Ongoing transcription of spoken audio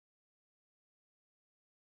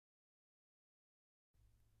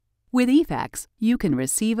With eFax, you can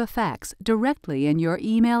receive a fax directly in your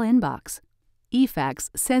email inbox. eFax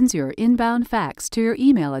sends your inbound fax to your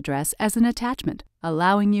email address as an attachment,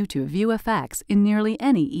 allowing you to view a fax in nearly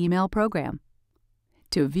any email program.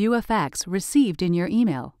 To view a fax received in your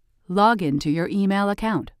email, log into your email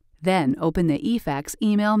account. Then open the eFax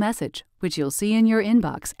email message, which you'll see in your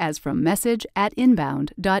inbox as from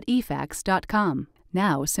message@inbound.efax.com.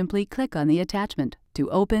 Now simply click on the attachment to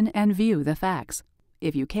open and view the fax.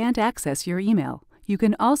 If you can't access your email, you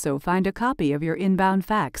can also find a copy of your inbound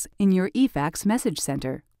fax in your eFax Message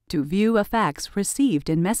Center. To view a fax received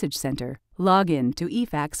in Message Center, log in to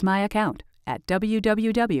eFax My Account at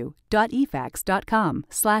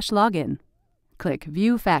www.efax.com/login. Click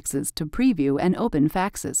View Faxes to preview and open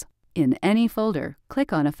faxes. In any folder,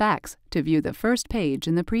 click on a fax to view the first page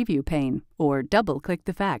in the preview pane, or double-click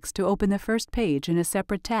the fax to open the first page in a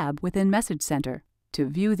separate tab within Message Center. To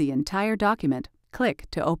view the entire document, click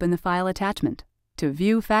to open the file attachment. To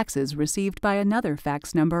view faxes received by another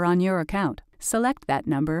fax number on your account, select that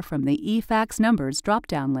number from the eFax Numbers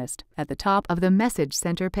drop-down list at the top of the Message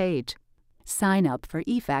Center page. Sign up for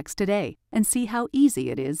eFax today and see how easy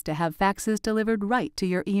it is to have faxes delivered right to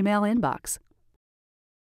your email inbox.